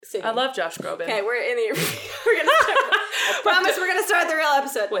singing. I love Josh Groban. Okay, we're gonna start. I promise we're gonna start the real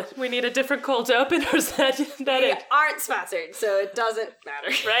episode. Wait, we need a different cold open, or is that We it? aren't sponsored, so it doesn't matter.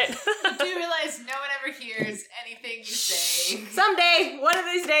 Right? You do realize no one ever hears anything you say. Someday, one of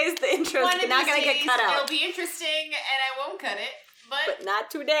these days, the intro's One of not these gonna get days, cut out. It'll be interesting, and I won't cut it. But not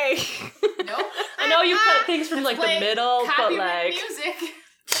today. Nope. I know you cut things from like the Play middle, but copyright like music.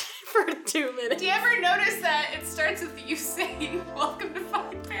 For 2 minutes. Do you ever notice that it starts with you saying "Welcome to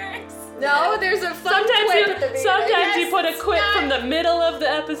Fine Paris"? No, there's a fun sometimes clip you at the beginning. sometimes you Yes, put a it's clip not- from the middle of the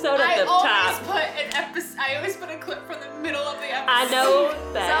episode at the top. I always put a clip from the middle of the episode. I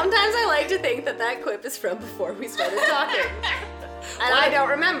know that. Sometimes I like to think that clip is from before we started talking. And I don't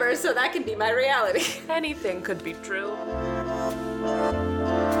remember, so that can be my reality. Anything could be true.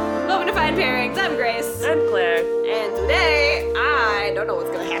 Welcome to Fine Pairings. I'm Grace. I'm Claire. And today, I don't know what's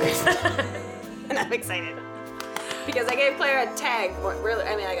gonna happen. And I'm excited. Because I gave Claire a tag. Really,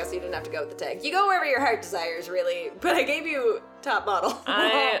 I mean, I guess you didn't have to go with the tag. You go wherever your heart desires, really. But I gave you top model.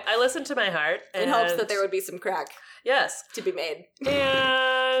 I listened to my heart. in hopes that there would be some crack Yes. to be made.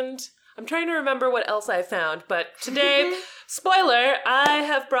 And I'm trying to remember what else I found, but today, spoiler, I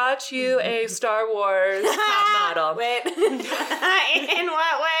have brought you a Star Wars top model. Wait. In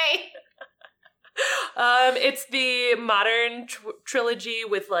what way? It's the modern trilogy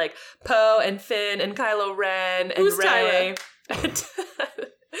with like Poe and Finn and Kylo Ren and Who's Rey.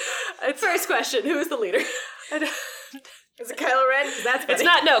 First question, who is the leader? Is it Kylo Ren? 'Cause that's It's funny.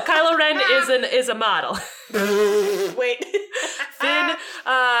 not. No, Kylo Ren is a model. Wait. Finn,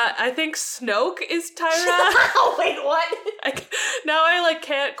 I think Snoke is Tyra. Oh, wait, what? Now I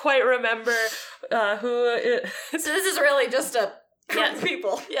can't quite remember who it is. So this is really just a Yes.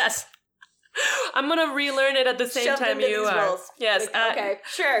 people. Yes. I'm gonna relearn it at the same Shoved time into you these are. roles. Yes. Okay,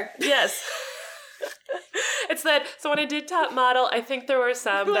 sure. Yes. It's that. So when I did top model, I think there were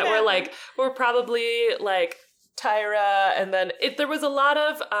some that were probably like Tyra, and then there was a lot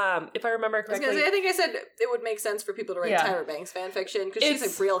of if I remember I was correctly. gonna say, I think I said it would make sense for people to write Yeah. Tyra Banks fanfiction because she's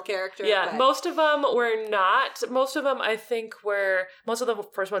It's- a real character. Yeah, but most of them were not. Most of them, I think, most of the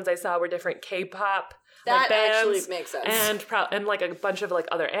first ones I saw were different K-pop that bands. actually makes sense. And like a bunch of like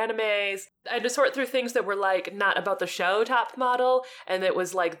other animes. I had to sort through things that were like not about the show top model, and it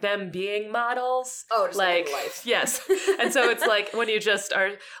was like them being models. Oh, just like living life. Yes. And so it's like when you just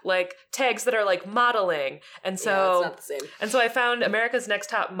are like tags that are like modeling, and Yeah, so it's not the same. and so I found America's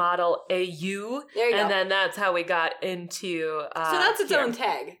Next Top Model AU, There you and go. then that's how we got into. So that's its here. own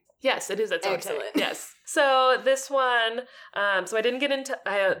tag. Yes, it is its own tag. Excellent. Yes. So this one, so I didn't get into,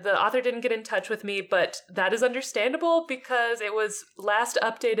 the author didn't get in touch with me, but that is understandable because it was last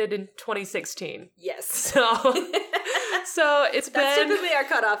updated in 2016. Yes. So it's That's been, typically our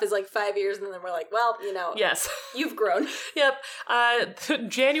cutoff is like 5 years, and then we're like, well, yes. you've grown. Yep.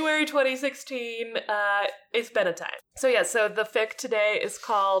 January 2016, it's been a time. So yeah, so the fic today is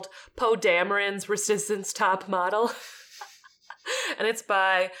called Poe Dameron's Resistance Top Model. And it's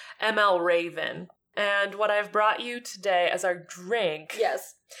by ML Raven. And what I've brought you today as our drink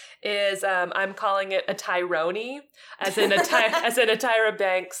Yes. is I'm calling it a Tyrone, as in a Tyra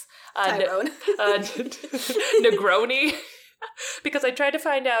Banks Tyrone. Negroni. Because I tried to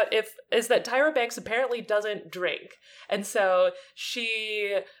find out is that Tyra Banks apparently doesn't drink. And so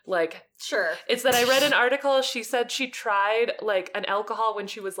she Sure. it's that I read an article, she said she tried like an alcohol when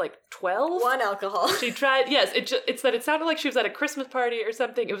she was like 12. One alcohol. She tried, yes, it's that it sounded like she was at a Christmas party or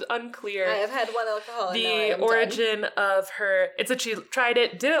something. It was unclear. I have had one alcohol. And now I The am origin of her, it's that she tried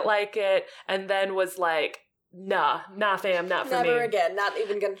it, didn't like it, and then was like, nah fam, not for done. me. Never again. Not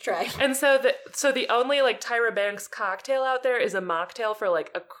even gonna try. And so the only like Tyra Banks cocktail out there is a mocktail for like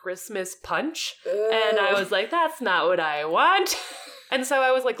a Christmas punch. And I was like, that's not what I want. And so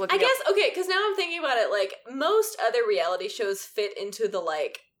I was like looking I guess, okay, because now I'm thinking about it, like, most other reality shows fit into the,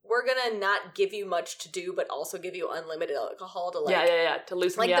 like, we're gonna not give you much to do, but also give you unlimited alcohol to, like... Yeah, to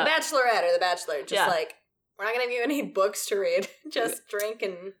loosen Like you The up. Bachelorette or The Bachelor, just Yeah. like, we're not gonna give you any books to read. Just drink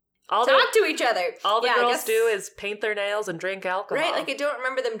and All talk to each other. the I girls guess- do is paint their nails and drink alcohol. Right, like, I don't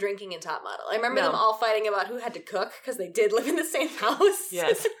remember them drinking in Top Model. I remember No. them all fighting about who had to cook, because they did live in the same house.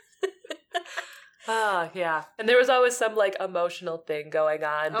 Yes. Yeah. And there was always some like emotional thing going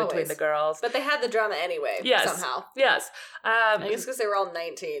on between Always. the girls. But they had the drama anyway, Yes. somehow. Yes. I guess because they were all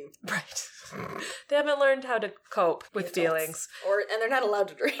 19. Right. They haven't learned how to cope with Adults. feelings. And they're not allowed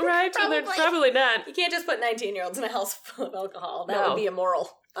to drink. Right? And they're probably not. You can't just put 19-year-olds in a house full of alcohol. That No. would be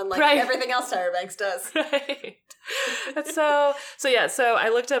immoral. Unlike Right. everything else Tyra Banks does. Right. And so I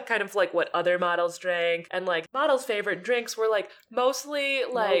looked up kind of like what other models drank, and like models' favorite drinks were like mostly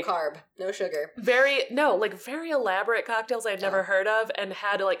like no carb, no sugar. very elaborate cocktails I'd never heard of and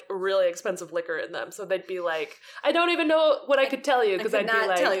had like really expensive liquor in them. So they'd be like, I don't even know what I could tell you because I'd not be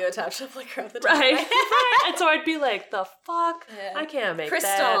like, tell you a top shelf liquor off the top. right, Of my head. right. And so I'd be like, the fuck, Yeah. I can't make that.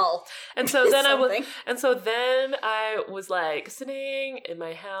 Crystal. And so then Something. I was like sitting in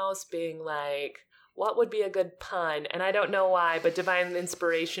my house being like, what would be a good pun? And I don't know why, but divine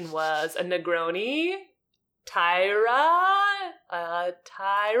inspiration was a Negroni, Tyrone.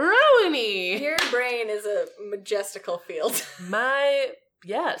 Your brain is a majestical field.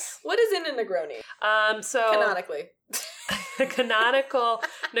 Yes. What is in a Negroni? So Canonically. the canonical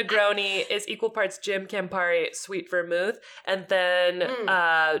Negroni is equal parts Jim Campari sweet vermouth, and then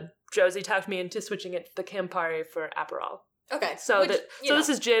Josie talked me into switching it to the Campari for Aperol. Okay. So Which, you know, this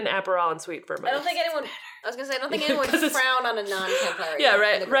is gin, Aperol, and sweet vermouth. I don't think anyone would 'Cause it's- frown on a non-Campari. Yeah,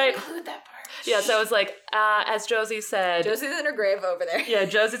 right, Negroni. right. Include that part. Yeah, so I was like, as Josie said, Josie's in her grave over there. yeah,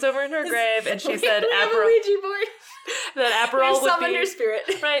 Josie's over in her grave, and she said we have a Aperol. Ouija board. That We Aperol would summoned her be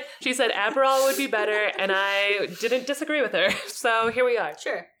spirit. right. She said Aperol would be better, and I didn't disagree with her. So here we are.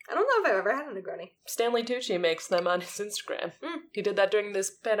 Sure. I don't know if I've ever had a Negroni. Stanley Tucci makes them on his Instagram. Mm. He did that during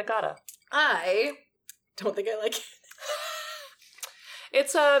this panna cotta. I don't think I like it.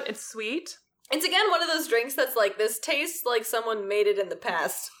 It's sweet. It's again one of those drinks that's like, this tastes like someone made it in the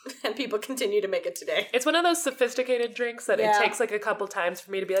past, and people continue to make it today. It's one of those sophisticated drinks that Yeah. it takes like a couple times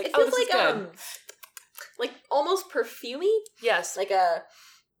for me to be like, It oh, feels this is good. like almost perfumey. Yes.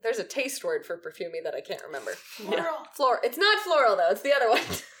 There's a taste word for perfumey that I can't remember. Floral. It's not floral though. It's the other one.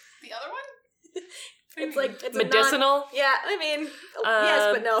 The other one? It's like it's Medicinal. yeah, I mean,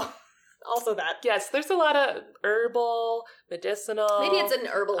 yes, but no. Also that. Yes, there's a lot of herbal, medicinal. Maybe it's an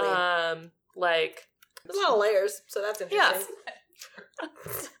herbally. Like There's a lot of layers, so that's interesting.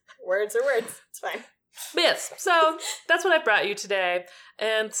 Yes. Words are words. It's fine. Yes. So that's what I brought you today,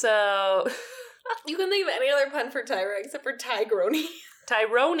 and so You can think of any other pun for Tyra except for Tygroni.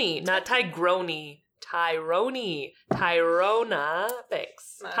 Tyrone, not Tigroni. Tyrone. Tyrona.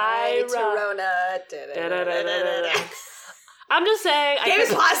 Thanks. Tyra. Tyrona. Da-da-da-da-da-da. I'm just saying. Game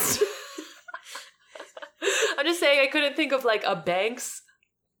is lost. I'm just saying I couldn't think of like a Banks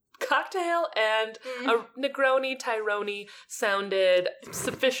cocktail, and a Negroni Tyrone sounded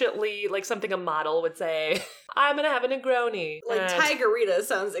sufficiently like something a model would say. I'm gonna have a Negroni. Like And Tigerita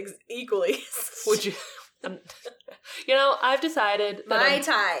sounds equally. would you? You know, I've decided that My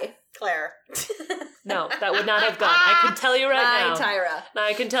Ty, Claire. no, that would not have gone. I can tell you right My now. Tyra. Now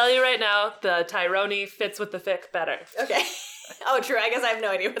I can tell you right now, the Tyrone fits with the fic better. Okay. Oh, true. I guess I have no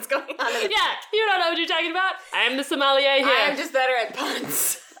idea what's going on. In Yeah, you don't know what you're talking about. I'm the sommelier here. I am just better at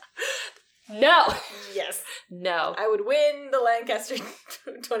puns. No. Yes. No. I would win the Lancaster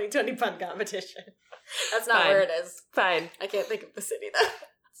 2020 pun competition. That's not Fine. where it is. Fine. I can't think of the city though.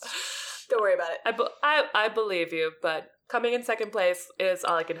 Don't worry about it. I believe you, but coming in second place is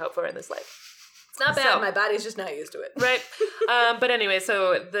all I can hope for in this life. It's not bad. So- My body's just not used to it. Right? But anyway,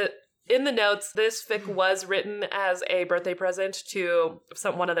 so in the notes, this fic was written as a birthday present to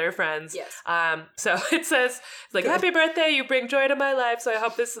one of their friends. Yes. So it says, it's like, Good. happy birthday, you bring joy to my life, so I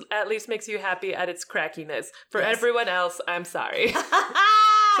hope this at least makes you happy at its crackiness. For Yes. everyone else, I'm sorry.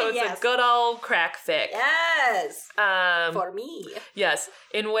 So it's yes. a good old crack fic. Yes. Um, For me. yes,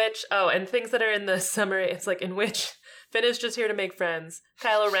 in which, and things that are in the summary, it's like, in which Finn is just here to make friends.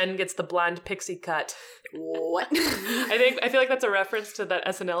 Kylo Ren gets the blonde pixie cut. What? I feel like that's a reference to that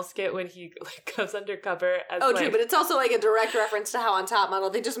SNL skit when he like goes undercover as Oh, like, true, but it's also like a direct reference to how on Top Model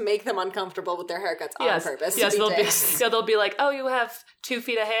they just make them uncomfortable with their haircuts on purpose. Yes, to be dicks. they'll be like, oh, you have 2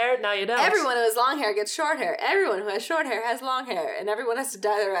 feet of hair, now you don't. Everyone who has long hair gets short hair. Everyone who has short hair has long hair, and everyone has to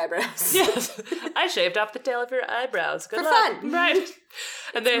dye their eyebrows. Yes, I shaved off the tail of your eyebrows. Good For luck. fun. Right?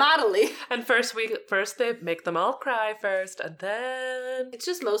 And they Modelly. and first they make them all cry first, and then It's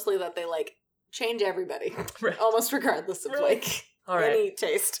just mostly that they like change everybody, Right. almost regardless of Right. like all right. any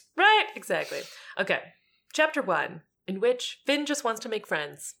taste. Right, exactly. Okay. Chapter 1, in which Finn just wants to make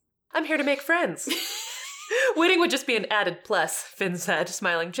friends. I'm here to make friends. Winning would just be an added plus, Finn said,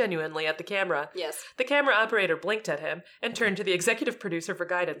 smiling genuinely at the camera. Yes. The camera operator blinked at him and turned to the executive producer for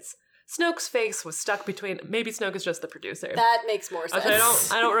guidance. Snoke's face was stuck between. Maybe Snoke is just the producer. That makes more sense. Okay,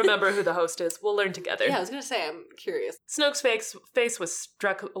 I don't remember who the host is. We'll learn together. Yeah, I was gonna say I'm curious. Snoke's face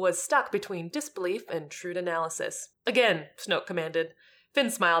was stuck between disbelief and shrewd analysis. Again, Snoke commanded. Finn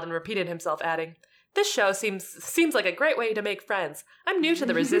smiled and repeated himself, adding, "This show seems like a great way to make friends. I'm new to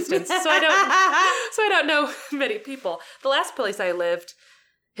the Resistance, so I don't know many people. The last place I lived,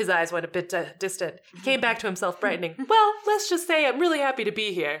 His eyes went a bit distant. He came back to himself, brightening. Well, let's just say I'm really happy to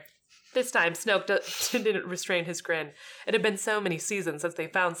be here. This time, Snoke didn't restrain his grin. It had been so many seasons since they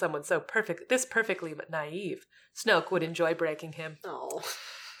found someone so perfectly naive. Snoke would enjoy breaking him. Oh.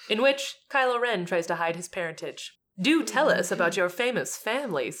 In which, Kylo Ren tries to hide his parentage. Do tell us about your famous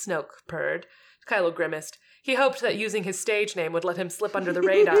family, Snoke purred. Kylo grimaced. He hoped that using his stage name would let him slip under the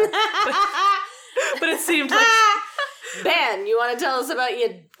radar. But it seemed like... Ben, you want to tell us about your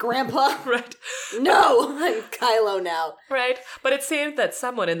grandpa? Right. No, I'm Kylo now. Right. But it seemed that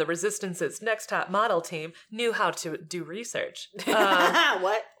someone in the Resistance's next top model team knew how to do research.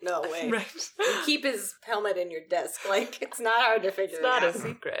 What? No way. Right. You keep his helmet in your desk. Like, it's not hard to figure It's it not out. a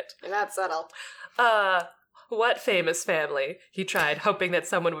secret. You're not subtle. What famous family? He tried, hoping that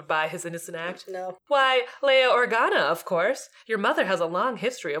someone would buy his innocent act. No. Why, Leia Organa, of course. Your mother has a long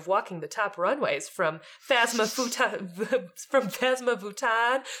history of walking the top runways from Phasma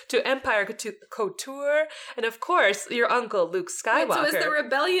Vutan to Empire Couture, and of course, your uncle Luke Skywalker. Wait, so is the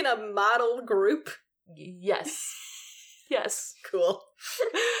rebellion a model group? Yes. Yes. Cool.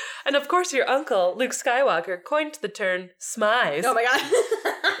 And of course, your uncle Luke Skywalker coined the term smize. Oh my god.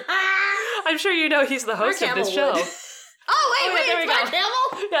 I'm sure you know he's the host of this show. Oh, wait, there we it's Mark go.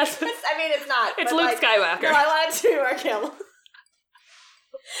 Hamill? Yes. It's not. It's but, Luke like, Skywalker. No, I wanted to be Mark Hamill.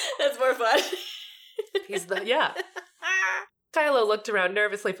 That's more fun. He's yeah. Kylo looked around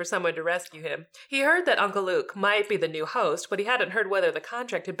nervously for someone to rescue him. He heard that Uncle Luke might be the new host, but he hadn't heard whether the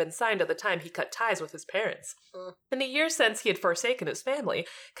contract had been signed at the time he cut ties with his parents. In the years since he had forsaken his family,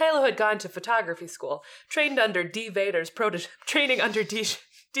 Kylo had gone to photography school, training under D. Vader's protege.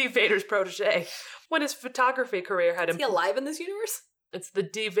 When his photography career had Is he alive in this universe? It's the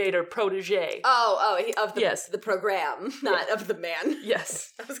D. Vader protege. Of the Yes. the program, not of the man.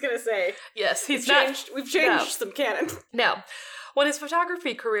 Yes. I was gonna say. Yes, We've changed some canon. Now, when his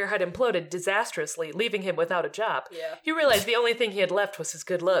photography career had imploded disastrously, leaving him without a job, Yeah. he realized the only thing he had left was his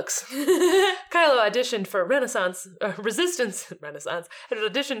good looks. Kylo auditioned for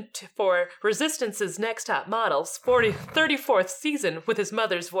for Resistance's Next Top Model's 34th season with his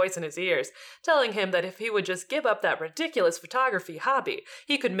mother's voice in his ears, telling him that if he would just give up that ridiculous photography hobby,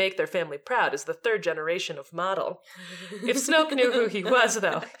 he could make their family proud as the third generation of model. If Snoke knew who he was,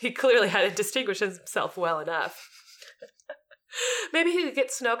 though, he clearly hadn't distinguished himself well enough. Maybe he could get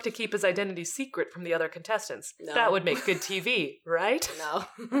Snoke to keep his identity secret from the other contestants. No. That would make good TV, right? No,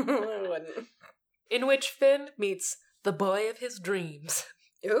 I wouldn't. In which Finn meets the boy of his dreams.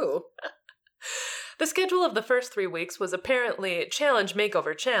 Ooh. The schedule of the first 3 weeks was apparently Challenge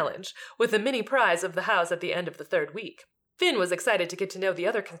Makeover Challenge, with a mini prize of the house at the end of the third week. Finn was excited to get to know the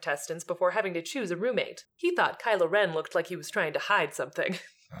other contestants before having to choose a roommate. He thought Kylo Ren looked like he was trying to hide something.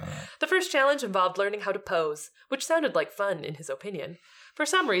 The first challenge involved learning how to pose, which sounded like fun in his opinion. For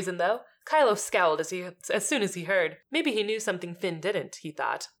some reason, though, Kylo scowled as soon as he heard. Maybe he knew something Finn didn't, he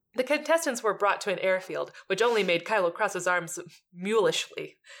thought. The contestants were brought to an airfield, which only made Kylo cross his arms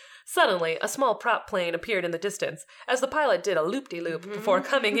mulishly. Suddenly, a small prop plane appeared in the distance, as the pilot did a loop-de-loop before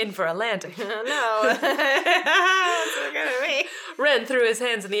coming in for a landing. No. What's it gonna be? Ren threw his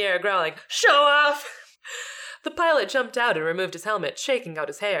hands in the air, growling, "Show off!" The pilot jumped out and removed his helmet, shaking out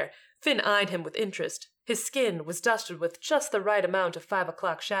his hair. Finn eyed him with interest. His skin was dusted with just the right amount of 5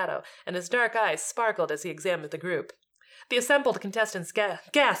 o'clock shadow, and his dark eyes sparkled as he examined the group. The assembled contestants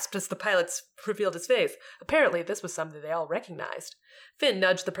gasped as the pilot revealed his face. Apparently, this was something they all recognized. Finn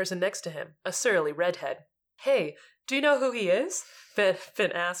nudged the person next to him, a surly redhead. "Hey, do you know who he is?"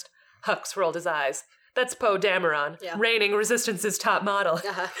 Finn asked. Hux rolled his eyes. "That's Poe Dameron, Yeah. reigning Resistance's top model."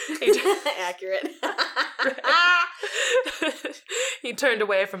 Accurate. He turned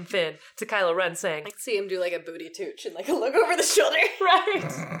away from Finn to Kylo Ren, saying, I can see him do like a booty tooch and like a look over the shoulder.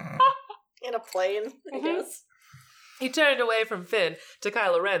 "Right." In a plane, I guess. He turned away from Finn to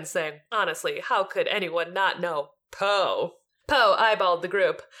Kylo Ren, saying, "Honestly, how could anyone not know Poe?" Poe eyeballed the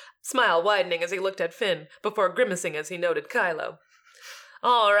group, smile widening as he looked at Finn, before grimacing as he noted Kylo.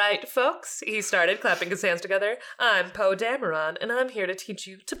 "All right, folks," he started, clapping his hands together. "I'm Poe Dameron, and I'm here to teach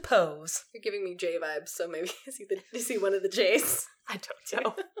you to pose." You're giving me J vibes, so maybe is he one of the J's? I don't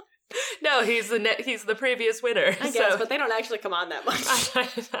know. No, he's the previous winner. I guess, but they don't actually come on that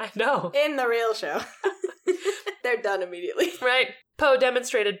much. I know. In the real show. They're done immediately. Right. Poe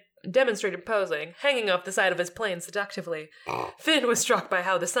demonstrated posing, hanging off the side of his plane seductively. Finn was struck by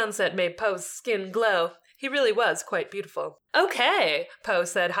how the sunset made Poe's skin glow. He really was quite beautiful. "Okay," Poe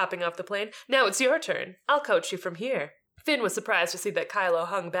said, hopping off the plane. "Now it's your turn. I'll coach you from here." Finn was surprised to see that Kylo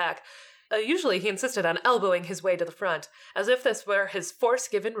hung back. Usually he insisted on elbowing his way to the front, as if this were his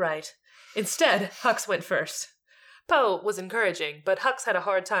force-given right. Instead, Hux went first. Poe was encouraging, but Hux had a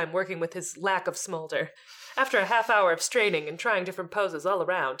hard time working with his lack of smolder. After a half hour of straining and trying different poses all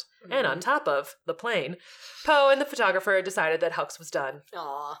around, and on top of the plane, Poe and the photographer decided that Hux was done.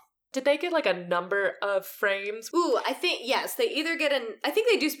 Aw. Did they get like a number of frames? Ooh, I think, yes, they either get I think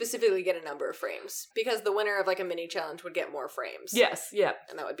they do specifically get a number of frames, because the winner of like a mini challenge would get more frames. Yes, yeah.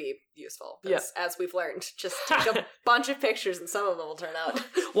 And that would be useful. Yeah. As we've learned, just take a bunch of pictures and some of them will turn out.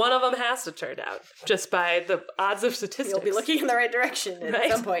 One of them has to turn out, just by the odds of statistics. You'll be looking in the right direction at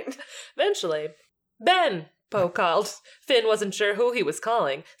Right. some point. Eventually. Ben, Poe called. Finn wasn't sure who he was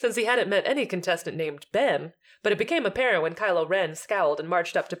calling, since he hadn't met any contestant named Ben, but it became apparent when Kylo Ren scowled and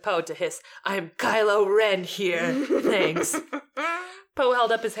marched up to Poe to hiss, "I'm Kylo Ren here. Thanks." Poe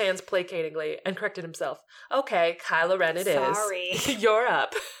held up his hands placatingly and corrected himself. "Okay, Kylo Ren it is. Sorry. You're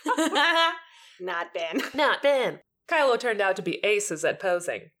up." Not Ben. Not Ben. Kylo turned out to be aces at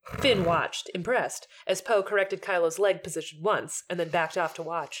posing. Finn watched, impressed, as Poe corrected Kylo's leg position once and then backed off to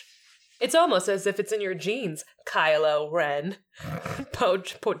watch. "It's almost as if it's in your genes, Kylo Ren," Poe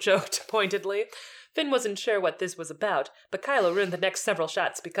joked pointedly. Finn wasn't sure what this was about, but Kylo ruined the next several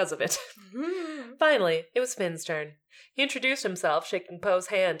shots because of it. Finally, it was Finn's turn. He introduced himself, shaking Poe's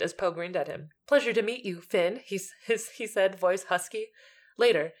hand as Poe grinned at him. "Pleasure to meet you, Finn," he said, voice husky.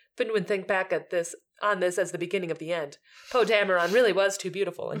 Later, Finn would think back on this as the beginning of the end. Poe Dameron really was too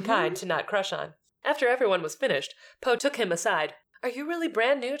beautiful and kind to not crush on. After everyone was finished, Poe took him aside. "Are you really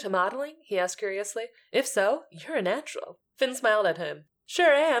brand new to modeling?" he asked curiously. "If so, you're a natural." Finn smiled at him.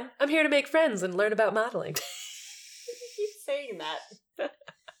 "Sure am. I'm here to make friends and learn about modeling." Keep saying that.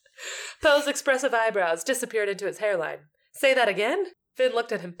 Poe's expressive eyebrows disappeared into his hairline. "Say that again?" Finn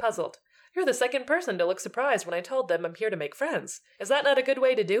looked at him puzzled. "You're the second person to look surprised when I told them I'm here to make friends. Is that not a good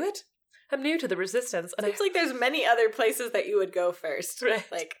way to do it? I'm new to the Resistance, and Seems like there's many other places that you would go first. Right.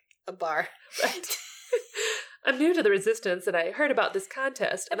 Like a bar. Right. I'm new to the Resistance, and I heard about this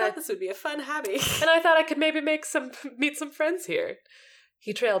contest, I thought this would be a fun hobby. and I thought I could maybe meet some friends here."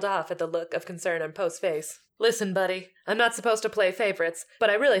 He trailed off at the look of concern on Poe's face. "Listen, buddy, I'm not supposed to play favorites,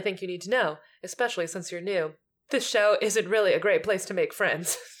 but I really think you need to know, especially since you're new. This show isn't really a great place to make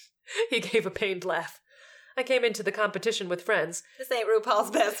friends." He gave a pained laugh. "I came into the competition with friends." This ain't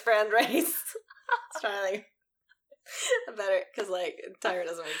RuPaul's best friend race. I was trying to think better, because like Tyra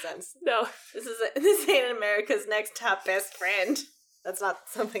doesn't make sense. No. This ain't America's next top best friend. That's not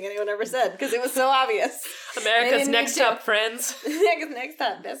something anyone ever said, because it was so obvious. America's Next Top Friends. Next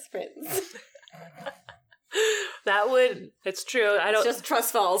top best friends. It's true. It's just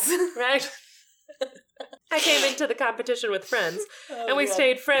trust falls. Right? I came into the competition with friends, and we God.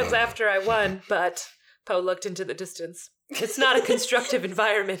 stayed friends after I won, but Poe looked into the distance. It's not a constructive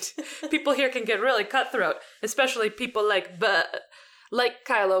environment. People here can get really cutthroat, especially people like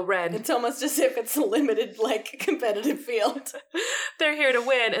Kylo Ren. It's almost as if it's a limited, like, competitive field. They're here to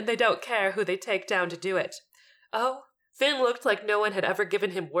win, and they don't care who they take down to do it. Oh, Finn looked like no one had ever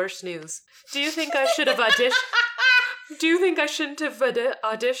given him worse news. Do you think I should have auditioned? Do you think I shouldn't have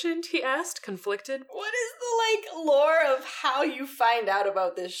auditioned? He asked, conflicted. What is the, like, lore of how you find out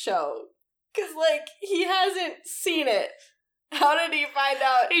about this show? Because, like, he hasn't seen it. How did he find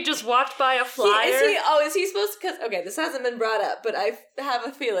out? He just walked by a flyer. Is he supposed to, because, okay, this hasn't been brought up, but I have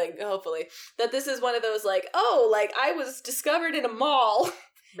a feeling, hopefully, that this is one of those, like, I was discovered in a mall,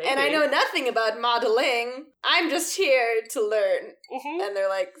 Maybe. and I know nothing about modeling. I'm just here to learn. Mm-hmm. And they're,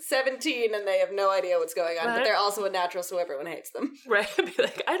 like, 17, and they have no idea what's going on, Right. but they're also a natural, so everyone hates them. Right, be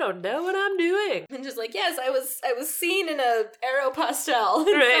like, I don't know what I'm doing. And just like, yes, I was seen in a Aeropostale.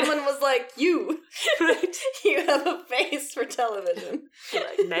 And Right. someone was like, you Right. have a face for television. You're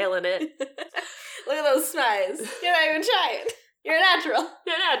like nailing it. Look at those smiles. You're not even trying. You're natural.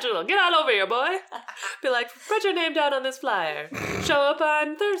 You're natural. Get on over here, boy. Be like, put your name down on this flyer. Show up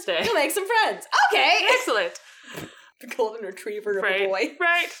on Thursday. You'll make some friends. Okay. Excellent. The golden retriever of Right. a boy.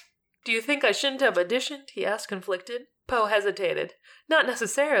 Right. Do you think I shouldn't have auditioned? He asked, conflicted. Poe hesitated. Not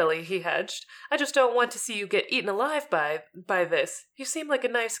necessarily, he hedged. I just don't want to see you get eaten alive by this. You seem like a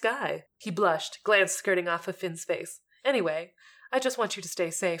nice guy. He blushed, glance skirting off of Finn's face. Anyway, I just want you to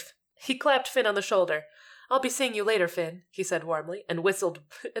stay safe. He clapped Finn on the shoulder. I'll be seeing you later, Finn, he said warmly, and whistled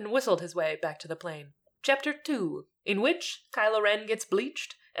his way back to the plane. Chapter 2, in which Kylo Ren gets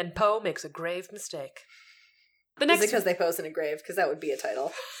bleached and Poe makes a grave mistake. The Is next it because they pose in a grave? Because that would be a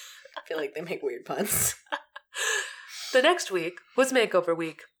title. I feel like they make weird puns. The next week was Makeover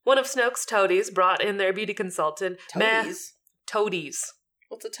Week. One of Snoke's toadies brought in their beauty consultant. Toadies? Toadies.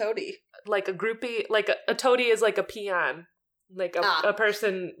 What's a toady? Like a groupie, like a toady is like a peon. Like a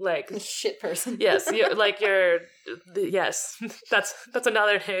person, like... A shit person. Yes, yes. That's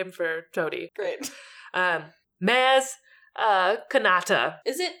another name for toady. Great. Maz Kanata.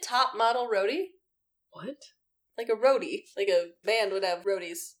 Is it top model roadie? What? Like a roadie. Like a band would have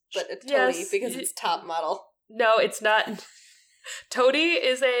roadies, but it's Yes, Toadie because it's top model. No, it's not. Toadie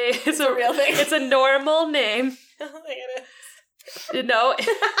is a real thing. It's a normal name. I think it is. No.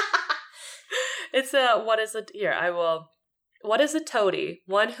 It's what is a toady?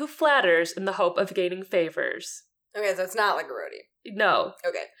 One who flatters in the hope of gaining favors. Okay, so it's not like a roadie. No.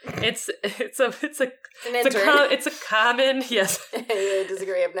 Okay. It's a An intern. it's a common, yes. I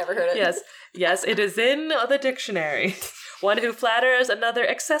disagree, I've never heard it. Yes, it is in the dictionary. One who flatters another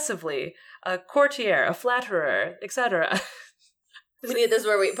excessively, a courtier, a flatterer, etc. This is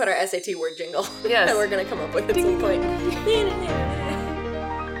where we put our SAT word jingle. Yes. That we're going to come up with at some point.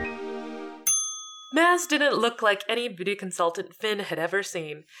 Maz didn't look like any beauty consultant Finn had ever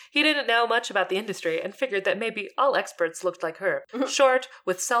seen. He didn't know much about the industry and figured that maybe all experts looked like her. Short,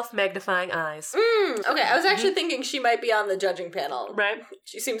 with self-magnifying eyes. Okay, I was actually thinking she might be on the judging panel. Right?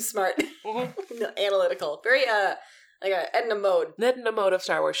 She seems smart. Analytical. Very, like a Edna Mode. Edna Mode of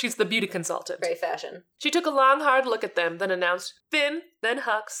Star Wars. She's the beauty consultant. Very fashion. She took a long, hard look at them, then announced Finn, then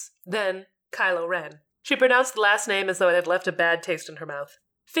Hux, then Kylo Ren. She pronounced the last name as though it had left a bad taste in her mouth.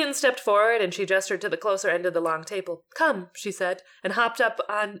 Finn stepped forward and she gestured to the closer end of the long table. Come, she said, and hopped up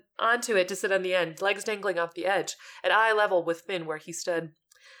onto it to sit on the end, legs dangling off the edge, at eye level with Finn where he stood.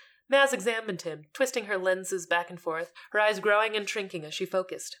 Maz examined him, twisting her lenses back and forth, her eyes growing and shrinking as she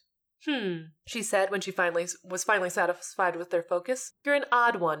focused. She said when she was finally satisfied with their focus. You're an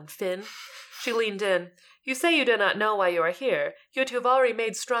odd one, Finn. She leaned in. You say you do not know why you are here. You two have already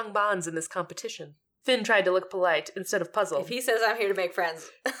made strong bonds in this competition. Finn tried to look polite instead of puzzled. If he says I'm here to make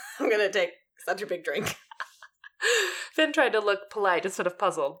friends, I'm going to take such a big drink. Finn tried to look polite instead of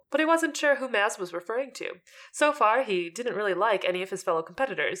puzzled, but he wasn't sure who Maz was referring to. So far, he didn't really like any of his fellow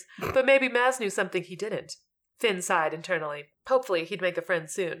competitors, but maybe Maz knew something he didn't. Finn sighed internally. Hopefully, he'd make a friend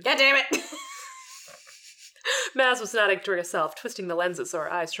soon. God damn it! Maz was nodding to herself, twisting the lenses so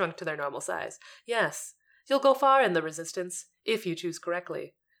her eyes shrunk to their normal size. Yes, you'll go far in the resistance, if you choose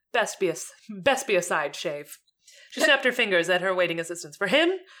correctly. Best be a side shave. She snapped her fingers at her waiting assistants. For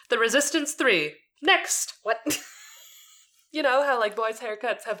him, the Resistance 3. Next! What? You know how, like, boys'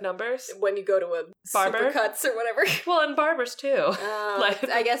 haircuts have numbers? When you go to a barber? Supercuts or whatever. Well, and barbers, too. Like,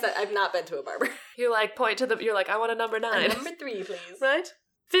 I guess I've not been to a barber. You, like, point to you're like, I want a number 9. Number 3, please. Right?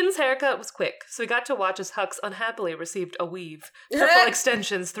 Finn's haircut was quick, so we got to watch as Hux unhappily received a weave, purple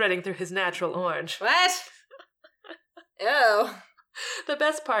extensions threading through his natural orange. What? Ew. The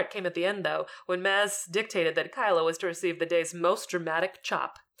best part came at the end, though, when Maz dictated that Kylo was to receive the day's most dramatic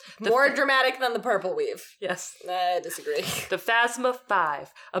chop. More dramatic than the purple weave. Yes. I disagree. The Phasma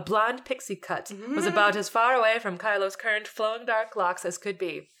 5, a blonde pixie cut, was about as far away from Kylo's current flowing dark locks as could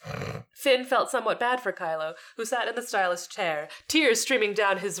be. Finn felt somewhat bad for Kylo, who sat in the stylish chair, tears streaming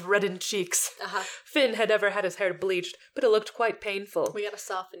down his reddened cheeks. Finn had never had his hair bleached, but it looked quite painful. We gotta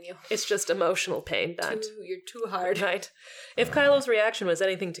soften you. It's just emotional pain, You're too hard. Right? If Kylo's reaction was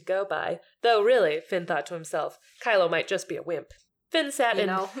anything to go by, though really, Finn thought to himself, Kylo might just be a wimp. Finn sat in...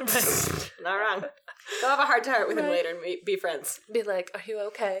 Not wrong. Go have a heart-to-heart with him later and be friends. Be like, are you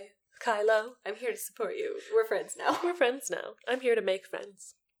okay, Kylo? I'm here to support you. We're friends now. We're friends now. I'm here to make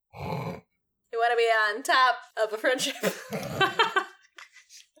friends. You want to be on top of a friendship? You want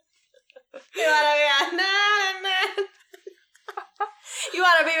to be on... You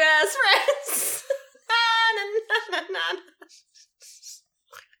want to be best friends?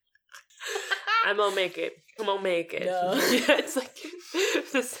 I'm gonna make it. I'm gonna make it. No. Yeah, it's like,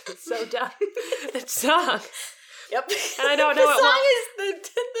 this is so dumb. The song. Yep. And I don't know the it song well. is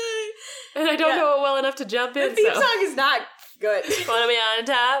the And I don't know it well enough to jump in, The theme so. song is not good. Wanna be on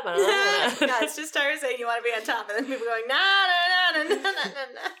top? No, it's just her saying you want to be on top, and then people going, na.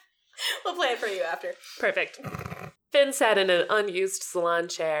 We'll play it for you after. Perfect. Finn sat in an unused salon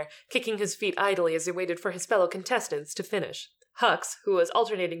chair, kicking his feet idly as he waited for his fellow contestants to finish. Hux, who was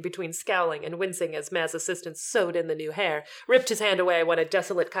alternating between scowling and wincing as Maz's assistant sewed in the new hair, ripped his hand away when a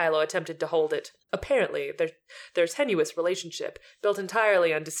desolate Kylo attempted to hold it. Apparently, their tenuous relationship, built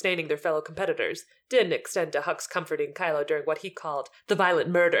entirely on disdaining their fellow competitors, didn't extend to Hux comforting Kylo during what he called the violent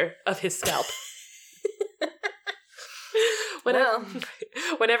murder of his scalp.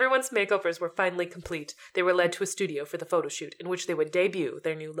 When everyone's makeovers were finally complete, they were led to a studio for the photo shoot in which they would debut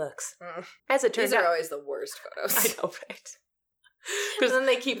their new looks. As it turned These out, are always the worst photos. I know, right? And then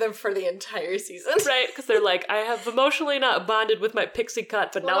they keep them for the entire season. Right, because they're like, I have emotionally not bonded with my pixie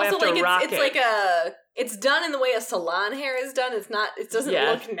cut, but now I have to rock it. It's like it's done in the way a salon hair is done. It doesn't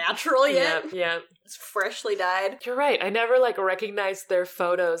look natural yet. Yeah. It's freshly dyed. You're right. I never recognized their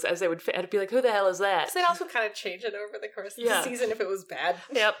photos as they would fit. I'd be like, who the hell is that? So they'd also kind of change it over the course of the season if it was bad.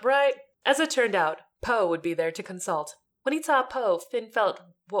 Yep, right. As it turned out, Poe would be there to consult. When he saw Poe, Finn felt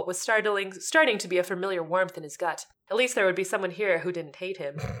what was starting to be a familiar warmth in his gut. At least there would be someone here who didn't hate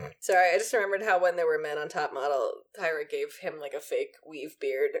him. Sorry, I just remembered how when there were men on Top Model, Tyra gave him a fake weave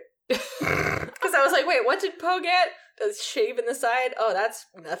beard. Because I was like, wait, what did Poe get? Does shave in the side? Oh, that's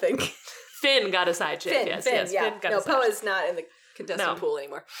nothing. Finn got a side shave. Yes. Yeah. Finn got Poe is not in the contestant pool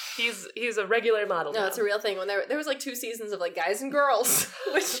anymore. He's a regular model. No, now. it's a real thing. When there was 2 seasons of guys and girls,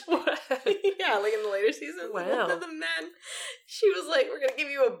 which yeah, in the later seasons. Wow. One of the men, she was like, "We're gonna give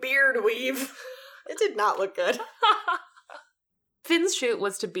you a beard weave." It did not look good. Finn's shoot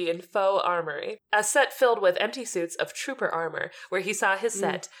was to be in Faux Armory, a set filled with empty suits of trooper armor. Where he saw his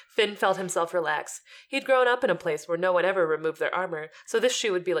set, Finn felt himself relax. He'd grown up in a place where no one ever removed their armor, so this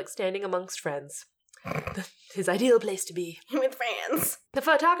shoot would be like standing amongst friends. His ideal place to be. With friends. The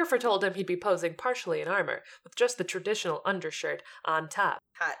photographer told him he'd be posing partially in armor, with just the traditional undershirt on top.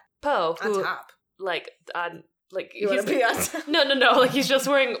 Hot. Poe, who, on top. You want to be on top? No, he's just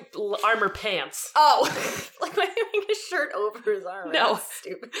wearing armor pants. Oh, wearing a shirt over his armor. No. That's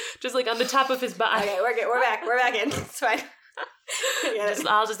stupid. Just on the top of his body. Okay, we're good. We're back in. It's fine.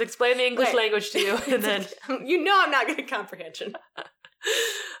 I'll just explain the English language to you, and then... I'm not good at comprehension.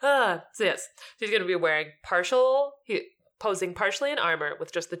 So yes, he's going to be wearing posing partially in armor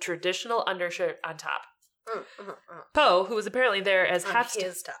with just the traditional undershirt on top. Poe, who was apparently there as on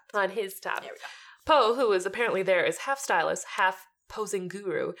his top. On his top. There we go. Poe, who was apparently there as half stylist, half posing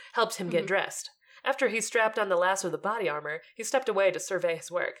guru, helped him get dressed. After he strapped on the last of the body armor, he stepped away to survey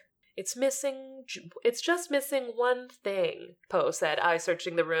his work. It's just missing one thing, Poe said, eyes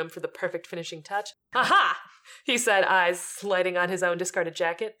searching the room for the perfect finishing touch. Aha! He said, eyes lighting on his own discarded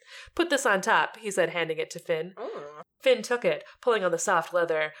jacket. Put this on top, he said, handing it to Finn. Oh. Finn took it, pulling on the soft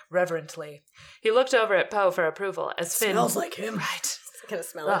leather reverently. He looked over at Poe for approval as Finn... Smells like him. Right. It's gonna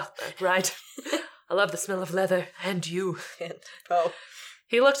smell it. Right. I love the smell of leather, and you. And Poe.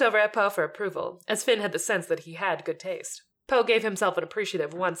 He looked over at Poe for approval, as Finn had the sense that he had good taste. Poe gave himself an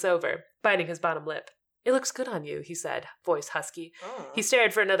appreciative once-over, biting his bottom lip. It looks good on you, he said, voice husky. Oh. He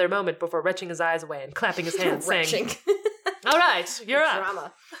stared for another moment before retching his eyes away and clapping his hands, saying, All right, you're up.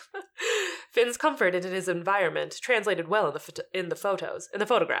 Drama. Finn's comfort in his environment translated well in the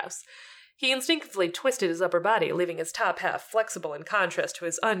photographs. He instinctively twisted his upper body, leaving his top half flexible in contrast to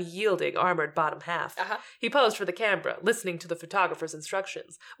his unyielding, armored bottom half. He posed for the camera, listening to the photographer's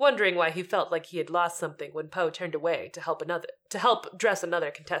instructions, wondering why he felt like he had lost something when Poe turned away to help dress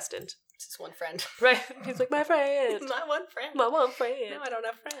another contestant. Just one friend. Right? He's like, my friend. My one friend. My one friend. No, I don't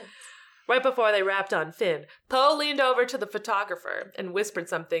have friends. Right before they wrapped on Finn, Poe leaned over to the photographer and whispered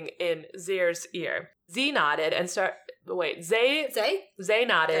something in Zay's ear. Zay nodded and Zay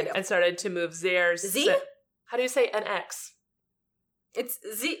nodded and started to move Zay's... Z? How do you say an X? It's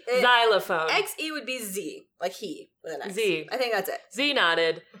Z. Xylophone. X-E would be Z, like he, with an X. Z. I think that's it. Z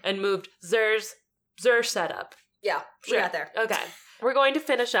nodded and moved Zer's setup. Yeah, we got there. Okay. We're going to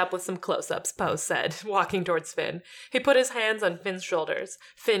finish up with some close-ups, Poe said, walking towards Finn. He put his hands on Finn's shoulders.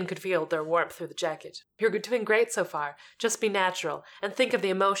 Finn could feel their warmth through the jacket. You're doing great so far. Just be natural, and think of the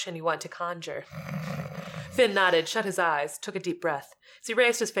emotion you want to conjure. Finn nodded, shut his eyes, took a deep breath. As he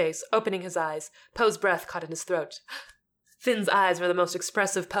raised his face, opening his eyes, Poe's breath caught in his throat. Finn's eyes were the most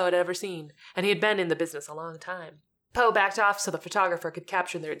expressive Poe had ever seen, and he had been in the business a long time. Poe backed off so the photographer could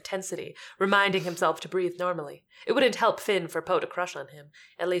capture their intensity, reminding himself to breathe normally. It wouldn't help Finn for Poe to crush on him,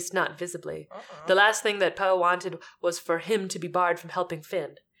 at least not visibly. The last thing that Poe wanted was for him to be barred from helping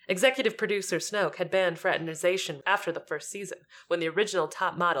Finn. Executive producer Snoke had banned fraternization after the first season, when the original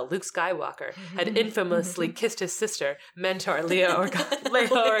top model, Luke Skywalker, had infamously kissed his sister, mentor Leia Organa. Wait,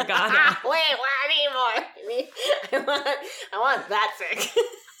 what? I need more. I want that fic.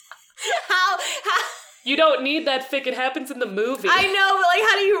 How? You don't need that fic, it happens in the movie. I know, but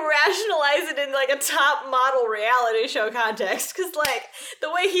how do you rationalize it in a top model reality show context? Because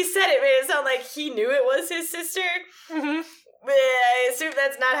the way he said it made it sound like he knew it was his sister. Mm-hmm. But I assume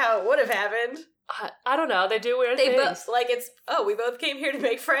that's not how it would have happened. I don't know, they do weird things. We both came here to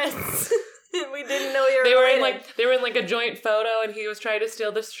make friends. We didn't know you were related. They were in like a joint photo, and he was trying to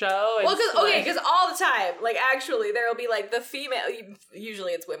steal the show. And Well, because all the time, like actually, there'll be like the female.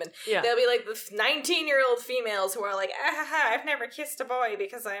 Usually, it's women. Yeah. There'll be like the 19-year-old females who are like, I've never kissed a boy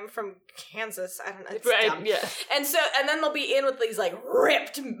because I'm from Kansas. I don't know. It's dumb. Yeah. And then they'll be in with these like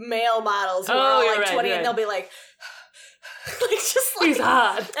ripped male models who are all like 20, and they'll be like, like just like he's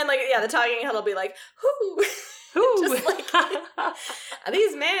hot. And like the talking head will be like, whoo. Just like,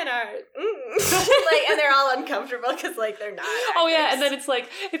 these men are, like, and they're all uncomfortable because like they're not. Oh yeah, and then it's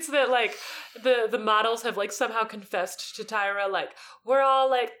that like the models have like somehow confessed to Tyra, like, we're all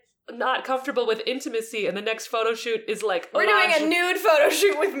like not comfortable with intimacy, and the next photo shoot is like, we're doing a nude photo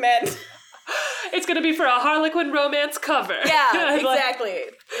shoot with men. It's gonna be for a Harlequin romance cover. Yeah, exactly.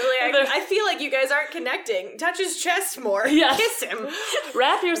 Like, I feel like you guys aren't connecting. Touch his chest more. Yes. Kiss him.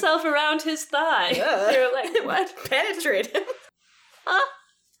 Wrap yourself around his thigh. You're like, what? Penetrate him.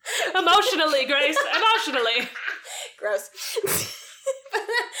 Emotionally, Grace. Emotionally. Gross.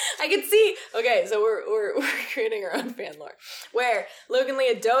 I can see. Okay, so we're creating our own fan lore where Luke and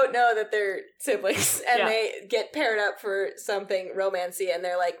Leia don't know that they're siblings, and they get paired up for something romancy, and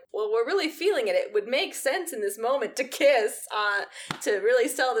they're like, "Well, we're really feeling it. It would make sense in this moment to kiss, to really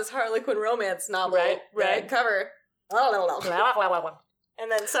sell this Harlequin romance novel right. cover."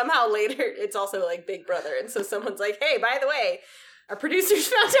 And then somehow later, it's also like Big Brother, and so someone's like, "Hey, by the way, our producers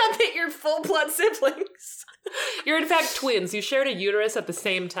found out that you're full blood siblings." You're in fact twins. You shared a uterus at the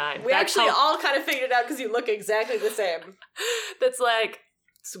same time. We actually all kind of figured it out because you look exactly the same. That's like,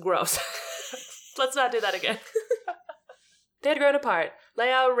 it's gross. Let's not do that again. They had grown apart.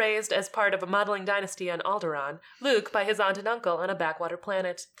 Leia raised as part of a modeling dynasty on Alderaan, Luke by his aunt and uncle on a backwater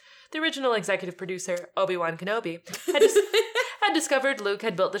planet. The original executive producer, Obi-Wan Kenobi, had discovered Luke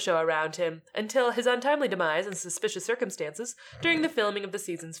had built the show around him, until his untimely demise in suspicious circumstances during the filming of the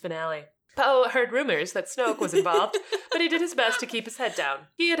season's finale. Poe heard rumors that Snoke was involved, but he did his best to keep his head down.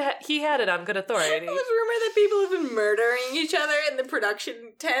 He had it on good authority. There's rumor that people have been murdering each other in the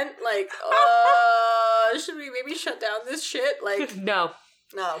production tent. Like, should we maybe shut down this shit? Like, no.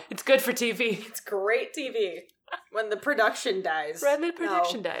 It's good for TV. It's great TV when the production dies. When the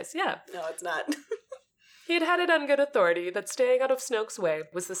production dies, yeah. No, it's not. He had it on good authority that staying out of Snoke's way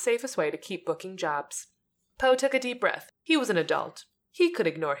was the safest way to keep booking jobs. Poe took a deep breath. He was an adult. He could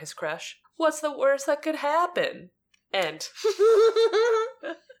ignore his crush. What's the worst that could happen? End.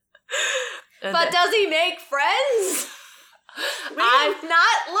 But does he make friends? I've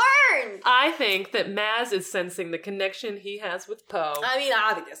not learned. I think that Maz is sensing the connection he has with Poe. I mean,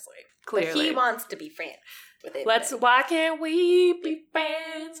 obviously. Clearly. But he wants to be friends with him. Why can't we be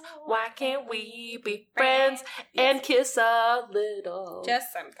friends? Why can't we be friends and kiss a little?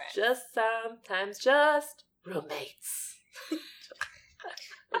 Just sometimes. Just sometimes. Just roommates.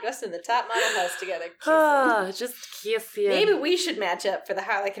 We're just in the top model house together. Just kissing. Maybe we should match up for the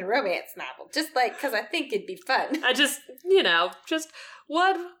Harlequin romance novel. Just like, because I think it'd be fun. I think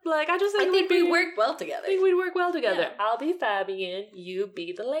we'd work well together. I think we'd work well together. Yeah. I'll be Fabian, you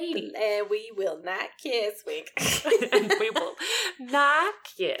be the lady. And we will not kiss, wink. And we will not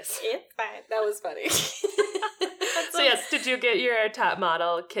kiss. It's fine. That was funny. So yes, did you get your top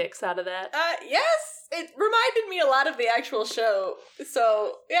model kicks out of that? Yes. It reminded me a lot of the actual show.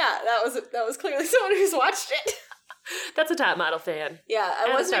 So yeah, that was clearly someone who's watched it. That's a top model fan. Yeah, I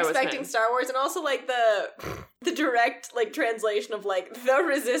wasn't expecting Star Wars, and also like the direct like translation of like the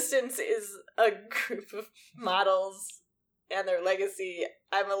Resistance is a group of models and their legacy.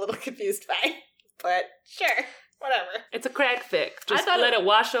 I'm a little confused by, but sure, whatever. It's a crack fic. Just let it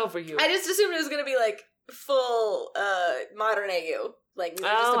wash over you. I just assumed it was gonna be like full modern AU, like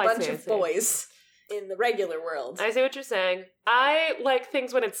just a bunch of boys in the regular world. I see what you're saying. I like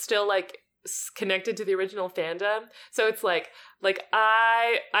things when it's still like connected to the original fandom. So it's like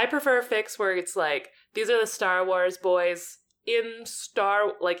I prefer fics where it's like these are the Star Wars boys in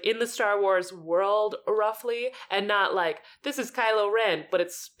the Star Wars world roughly, and not like this is Kylo Ren, but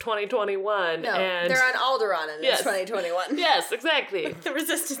it's 2021. No, and they're on Alderaan and it's 2021. Yes, exactly. The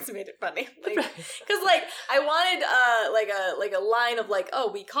Resistance made it funny, because I wanted like a line of like,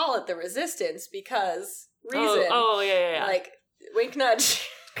 oh, we call it the Resistance because reason. Oh yeah. Like wink nudge.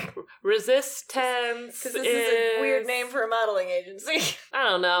 Resistance. Because this is a weird name for a modeling agency. I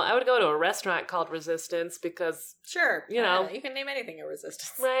don't know. I would go to a restaurant called Resistance because sure, you know, you can name anything a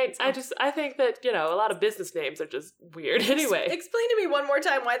Resistance, right? So. I think that a lot of business names are just weird. Anyway, explain to me one more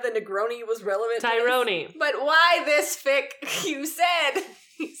time why the Negroni was relevant. Tyrone. But why this fic? You said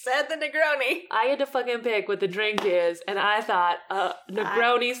the Negroni. I had to fucking pick what the drink is, and I thought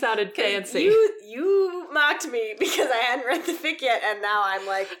Negroni sounded fancy. You mocked me because I hadn't read the fic yet, and now I'm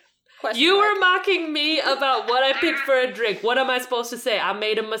like, You were mocking me about what I picked for a drink. What am I supposed to say? I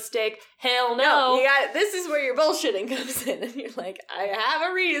made a mistake? Hell no. You got this is where your bullshitting comes in, and you're like, I have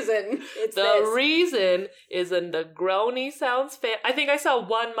a reason. It's The this. reason is a Negroni sounds I think I saw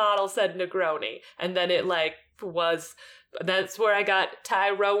one model said Negroni, and then it that's where I got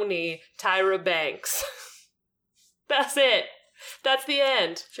Tyra Banks. That's it. That's the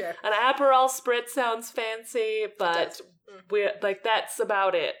end. Sure. An Aperol Spritz sounds fancy, but that's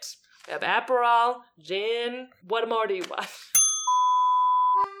about it. We have Aperol, gin. What more do you want?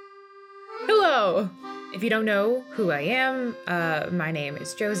 Hello! If you don't know who I am, my name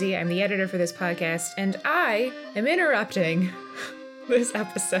is Josie. I'm the editor for this podcast, and I am interrupting this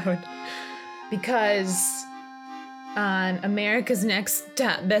episode because on America's Next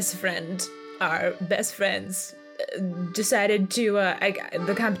Top Best Friend, our best friends decided to,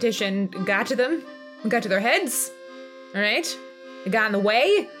 the competition got to them, got to their heads, all right? It got in the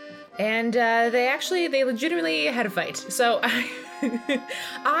way, and they legitimately had a fight. So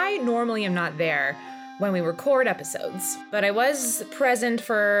I normally am not there when we record episodes, but I was present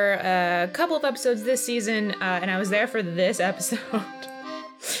for a couple of episodes this season, and I was there for this episode,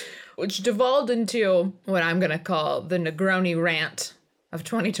 which devolved into what I'm gonna call the Negroni rant of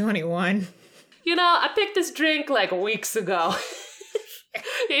 2021. You know, I picked this drink like weeks ago.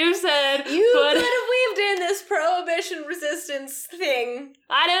 You said You could have weaved in this prohibition resistance thing.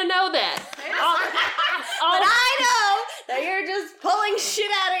 I didn't know that. But I know that you're just pulling shit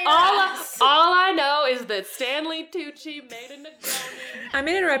out of your ass. All I know is that Stanley Tucci made a Negroni. I'm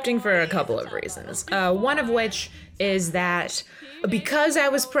interrupting for a couple of reasons. One of which is that because I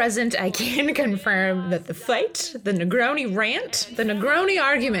was present, I can confirm that the fight, the Negroni rant, the Negroni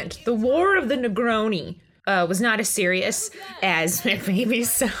argument, the war of the Negroni was not as serious as it maybe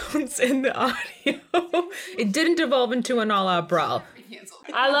sounds in the audio. It didn't devolve into an all-out brawl.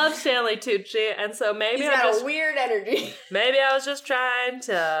 I love Stanley Tucci, and so maybe He's I got a weird energy. Maybe I was just trying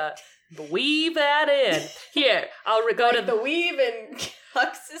to weave that in. Here, I'll go to The weave and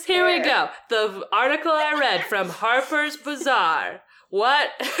Hux's Here hair. we go. The article I read from Harper's Bazaar. What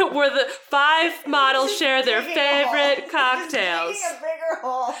were the 5 models share their favorite cocktails? Digging a bigger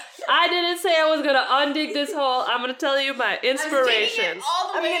hole. I didn't say I was gonna undig this hole. I'm gonna tell you my inspirations.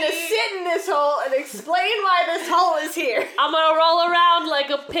 I'm gonna sit in this hole and explain why this hole is here. I'm gonna roll around like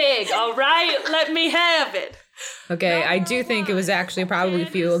a pig, alright? Let me have it. Okay, I do think it was actually probably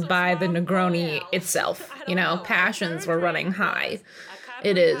fueled by the Negroni itself. You know, passions were running high.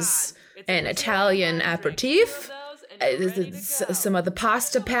 It is an Italian aperitif. Some of the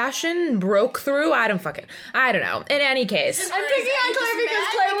pasta passion broke through. I don't know. In any case. I'm picking on Claire because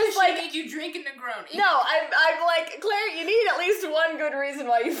Claire was like, made you drink a Negroni. no, I'm like, Claire, you need at least one good reason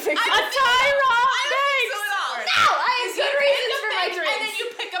why you picked A it. Tyra So Banks! at all. No, I have good reasons for my And then drinks. you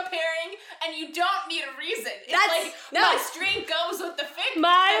pick a pairing, and you don't need a reason. It's That's- like, no. my drink goes with the fig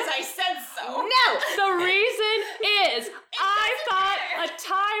My- because I said so. No. The reason is I thought a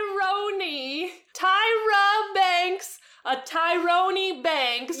Tyrone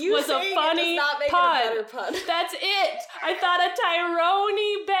Banks You was a saying it funny does not make it a pun. better pun. That's it. I thought a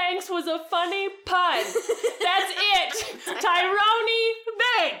Tyrone Banks was a funny pun. That's it. Tyrone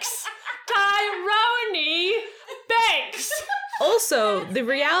Banks. Tyrone Banks. Also, the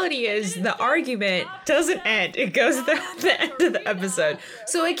reality is the argument doesn't end. It goes through the end of the episode.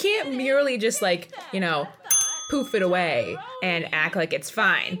 So I can't merely just poof it away and act like it's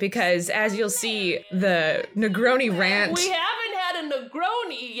fine. Because as you'll see, the Negroni rant We haven't had a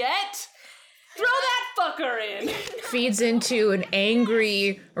Negroni yet. Throw that fucker in. feeds into an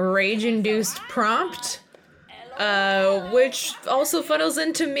angry, rage-induced prompt. Which also funnels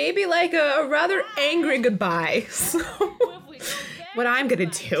into maybe a rather angry goodbye. So what I'm gonna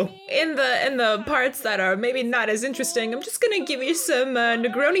do in the parts that are maybe not as interesting, I'm just gonna give you some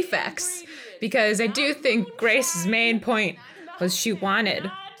Negroni facts, because I do think Grace's main point was she wanted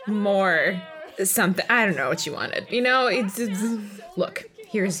more something. I don't know what she wanted. You know, it's look,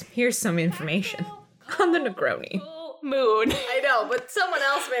 here's some information on the Negroni. Moon. I know, but someone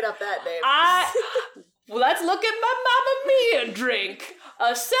else made up that name. Let's look at my Mamma Mia drink.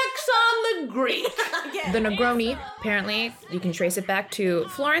 A sex on the Greek. The Negroni, apparently, you can trace it back to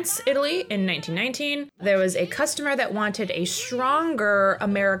Florence, Italy in 1919. There was a customer that wanted a stronger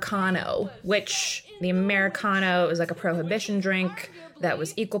Americano, which the Americano is like a prohibition drink that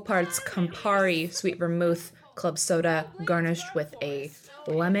was equal parts Campari, sweet vermouth, club soda, garnished with a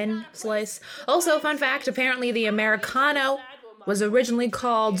lemon slice. Also, fun fact, apparently the Americano was originally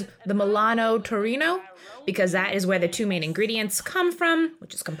called the Milano Torino, because that is where the two main ingredients come from,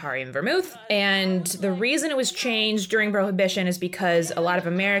 which is Campari and vermouth. And the reason it was changed during Prohibition is because a lot of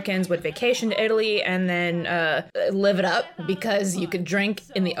Americans would vacation to Italy and then live it up because you could drink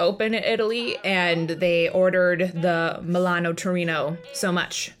in the open in Italy, and they ordered the Milano Torino so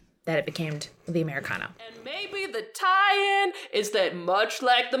much that it became the Americano. And maybe the tie-in is that much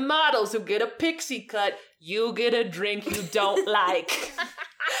like the models who get a pixie cut, you get a drink you don't like.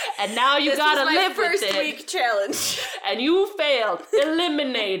 And now you gotta live with it. This was my first week challenge. And you failed.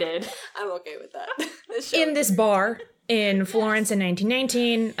 Eliminated. I'm okay with that. In this bar in Florence in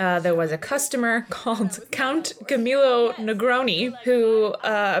 1919, there was a customer called Count Camillo Negroni, who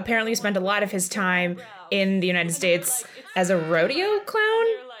apparently spent a lot of his time in the United States as a rodeo clown.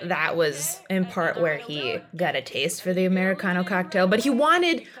 That was in part where he got a taste for the Americano cocktail, but he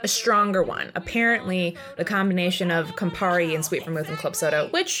wanted a stronger one. Apparently, the combination of Campari and sweet vermouth and club soda,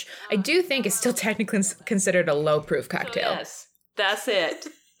 which I do think is still technically considered a low-proof cocktail. Yes, that's it.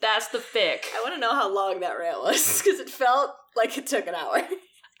 That's the fic. I want to know how long that rant was, because it felt like it took an hour.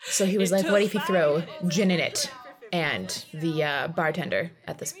 So he was like, what if you throw gin in it? And the bartender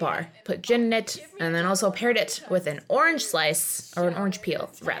at this bar put gin in it and then also paired it with an orange slice, or an orange peel,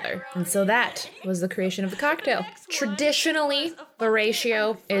 rather. And so that was the creation of the cocktail. Traditionally, the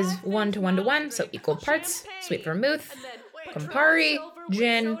ratio is 1 to 1 to 1, so equal parts, sweet vermouth, Campari,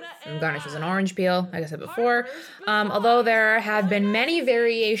 gin, and garnish with an orange peel, like I said before. Although there have been many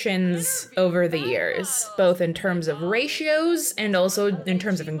variations over the years, both in terms of ratios and also in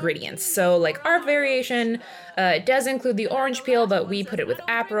terms of ingredients. So, like, our variation does include the orange peel, but we put it with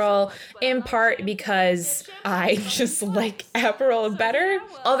Aperol, in part because I just like Aperol better.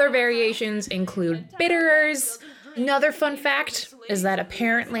 Other variations include bitters. Another fun fact is that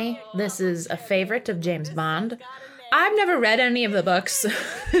apparently this is a favorite of James Bond. I've never read any of the books,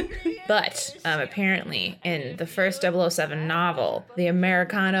 but apparently in the first 007 novel, the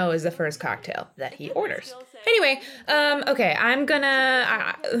Americano is the first cocktail that he orders. Anyway, okay, I'm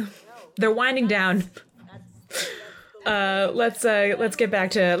gonna... they're winding down. Let's get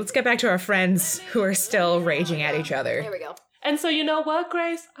back to our friends who are still raging at each other. There we go. And so you know what,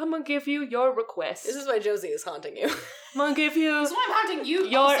 Grace? I'm gonna give you your request. This is why Josie is haunting you. I'm gonna give you... That's why I'm haunting you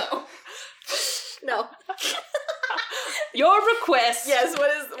Your- also. No. Your request Yes, what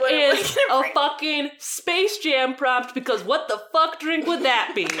is a fucking Space Jam prompt, because what the fuck drink would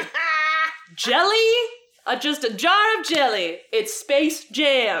that be? Jelly? Just a jar of jelly. It's Space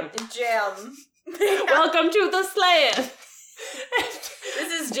Jam. Jam. Welcome to the slam.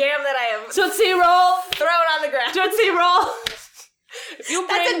 This is jam that I have Tootsie Roll. thrown on the ground. Tootsie Roll. If you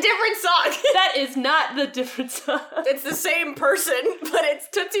That's bring- a different song. That is not the different song. It's the same person, but it's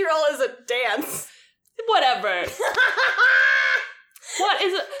Tootsie Roll is a dance. Whatever. What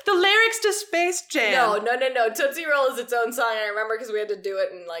is it? The lyrics to Space Jam. No. Tootsie Roll is its own song, and I remember because we had to do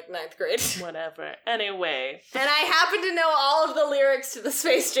it in, like, 9th grade. Whatever. Anyway. And I happen to know all of the lyrics to the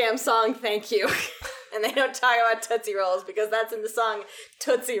Space Jam song, Thank You. And they don't talk about Tootsie Rolls because that's in the song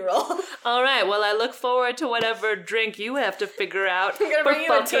Tootsie Roll. All right. Well, I look forward to whatever drink you have to figure out. I'm gonna for bring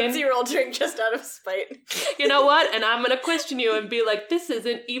you a Tootsie Roll drink just out of spite. You know what? And I'm gonna question you and be like, this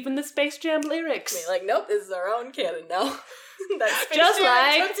isn't even the Space Jam lyrics. Be like, nope, this is our own canon now. That's Space Just Jam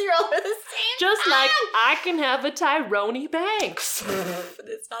and like- Tootsie Roll are the same. Just like I can have a Tyrone Banks. But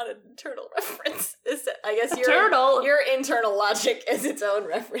it's not an internal reference. I guess turtle? Your internal logic is its own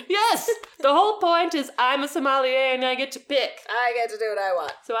reference. Yes. The whole point is I'm a sommelier and I get to pick. I get to do what I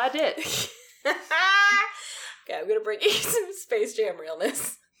want. So I did. Okay, I'm gonna bring you some Space Jam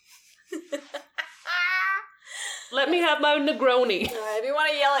realness. Let me have my Negroni. If you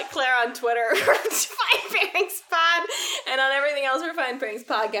want to yell at Claire on Twitter, Fine Pairings Pod, and on everything else, we're Fine Pairings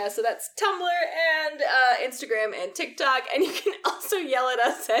Podcast. So that's Tumblr and Instagram and TikTok. And you can also yell at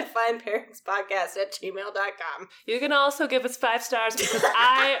us at finepairingspodcast@gmail.com. You can also give us 5 stars because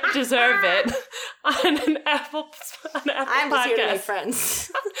I deserve it on an Apple I'm just here to make podcast.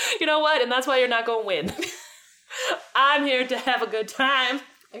 friends. You know what? And that's why you're not going to win. I'm here to have a good time.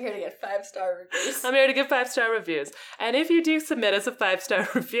 I'm here to get 5-star reviews. I'm here to give 5-star reviews. And if you do submit us a 5-star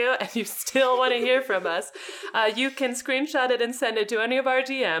review and you still want to hear from us, you can screenshot it and send it to any of our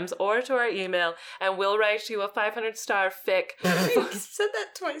DMs or to our email, and we'll write you a 500-star fic. You said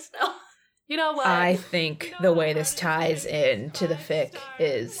that twice now. You know what? I think the way this ties in to the fic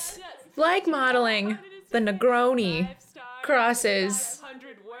is like modeling. The Negroni crosses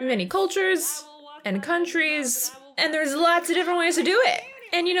many cultures and countries, and there's lots of different ways to do it.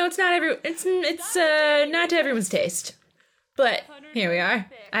 And you know, it's not to everyone's taste. But here we are.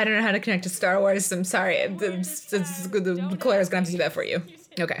 I don't know how to connect to Star Wars. I'm sorry. Claire's gonna have to do that for you.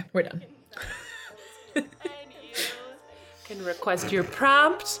 Okay, we're done. Can request your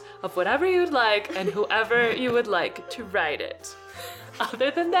prompt of whatever you'd like and whoever you would like to write it.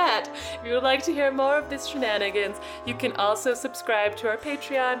 Other than that, if you would like to hear more of this shenanigans, you can also subscribe to our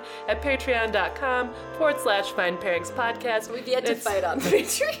Patreon at patreon.com/Fine Pairings Podcast. We've yet to fight on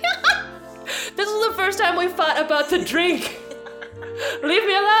Patreon. This is the first time we fought about the drink. Leave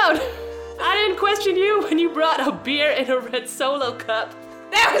me alone. I didn't question you when you brought a beer in a red Solo cup.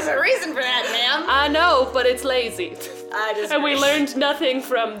 There was a reason for that, ma'am. I know, but it's lazy. I disagree. And we learned nothing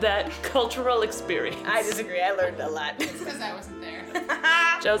from that cultural experience. I disagree. I learned a lot. Because I wasn't there.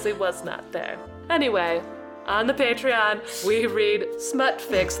 Josie was not there. Anyway, on the Patreon, we read smut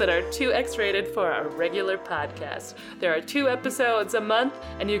fics that are too X-rated for our regular podcast. There are 2 episodes a month,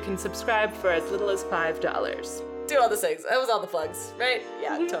 and you can subscribe for as little as $5. Do all the things. That was all the plugs, right?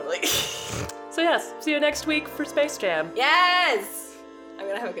 Yeah, totally. So yes, see you next week for Space Jam. Yes! I'm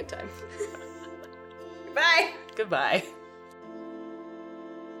gonna have a good time. Goodbye. Goodbye.